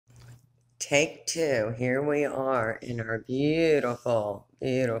Take two. Here we are in our beautiful,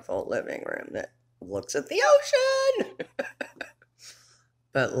 beautiful living room that looks at the ocean.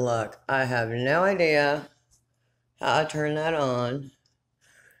 But look, I have no idea how to turn that on.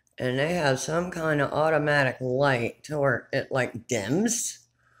 And they have some kind of automatic light to where it like dims.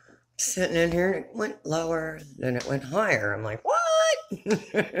 Sitting in here, it went lower, then it went higher. I'm like,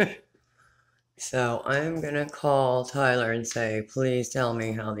 what? So I'm gonna call Tyler and say, please tell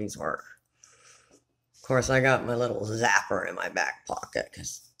me how these work. Of course, I got my little zapper in my back pocket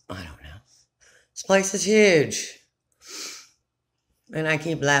because I don't know. This place is huge. And I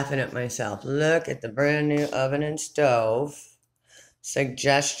keep laughing at myself. Look at the brand new oven and stove.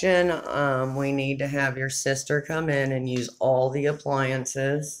 Suggestion, we need to have your sister come in and use all the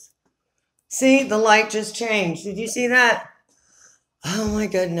appliances. See, the light just changed. Did you see that? Oh my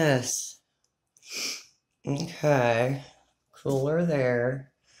goodness. Okay. Cooler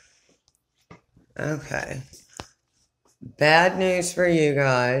there. Okay. Bad news for you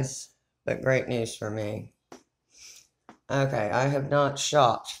guys, but great news for me. Okay, I have not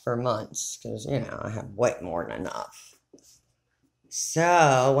shopped for months because, I have way more than enough.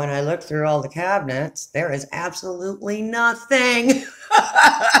 So, when I look through all the cabinets, there is absolutely nothing.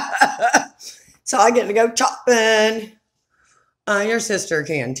 So I get to go shopping. Your sister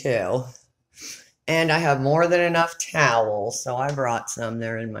can too. And I have more than enough towels, so I brought some.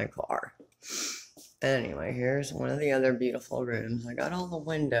 They're in my car. Anyway, here's one of the other beautiful rooms. I got all the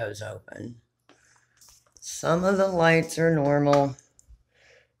windows open. Some of the lights are normal.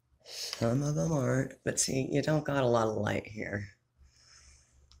 Some of them aren't. But see, you don't got a lot of light here.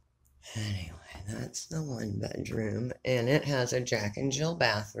 Anyway, that's the one bedroom. And it has a Jack and Jill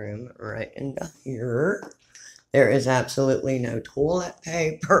bathroom right in here. There is absolutely no toilet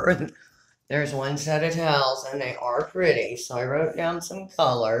paper. There's one set of towels, and they are pretty. So I wrote down some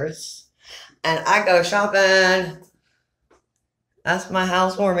colors. And I go shopping. That's my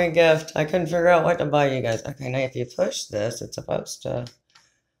housewarming gift. I couldn't figure out what to buy you guys. Okay, now if you push this, it's supposed to...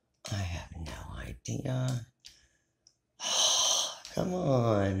 I have no idea. Come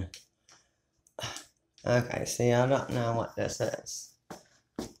on. Okay, see, I don't know what this is.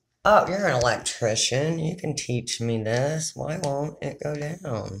 Oh, you're an electrician. You can teach me this. Why won't it go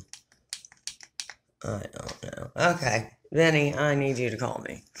down? I don't know. Okay, Vinny, I need you to call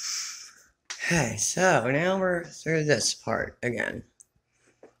me. Okay, so now we're through this part again.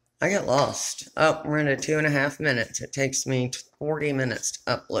 I get lost. Oh, we're into 2.5 minutes. It takes me 40 minutes to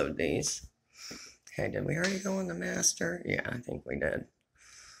upload these. Okay, did we already go on the master? Yeah, I think we did.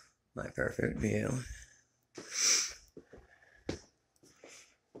 My perfect view.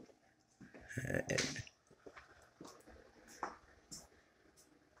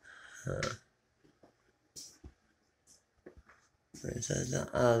 This is the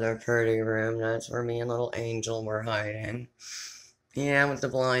other pretty room. That's where me and little Angel were hiding. Yeah, with the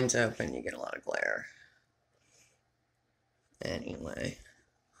blinds open, you get a lot of glare. Anyway,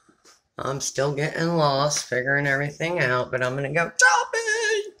 I'm still getting lost, figuring everything out, but I'm gonna go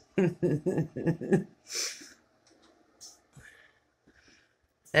shopping!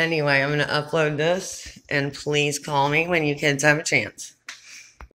 Anyway, I'm gonna upload this, and please call me when you kids have a chance.